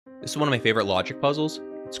This is one of my favorite logic puzzles.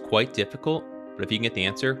 It's quite difficult, but if you can get the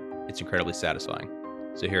answer, it's incredibly satisfying.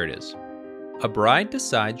 So here it is. A bride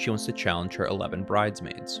decides she wants to challenge her 11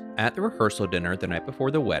 bridesmaids. At the rehearsal dinner the night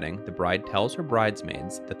before the wedding, the bride tells her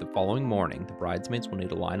bridesmaids that the following morning the bridesmaids will need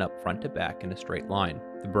to line up front to back in a straight line.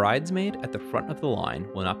 The bridesmaid at the front of the line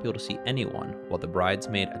will not be able to see anyone, while the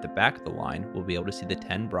bridesmaid at the back of the line will be able to see the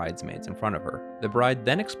 10 bridesmaids in front of her. The bride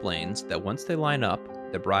then explains that once they line up,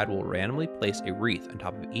 the bride will randomly place a wreath on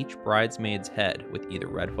top of each bridesmaid's head with either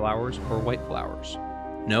red flowers or white flowers.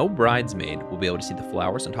 No bridesmaid will be able to see the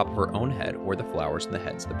flowers on top of her own head or the flowers on the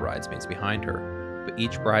heads of the bridesmaids behind her, but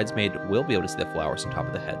each bridesmaid will be able to see the flowers on top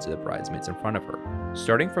of the heads of the bridesmaids in front of her.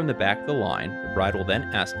 Starting from the back of the line, the bride will then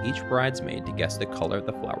ask each bridesmaid to guess the color of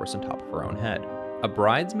the flowers on top of her own head. A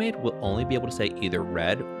bridesmaid will only be able to say either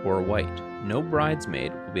red or white. No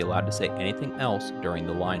bridesmaid will be allowed to say anything else during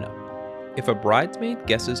the lineup. If a bridesmaid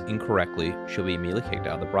guesses incorrectly, she'll be immediately kicked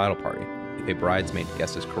out of the bridal party. If a bridesmaid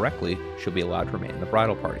guesses correctly, she'll be allowed to remain in the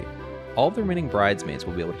bridal party. All of the remaining bridesmaids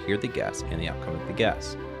will be able to hear the guess and the outcome of the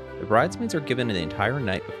guess. The bridesmaids are given the entire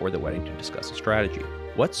night before the wedding to discuss a strategy.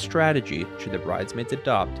 What strategy should the bridesmaids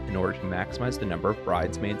adopt in order to maximize the number of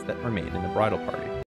bridesmaids that remain in the bridal party?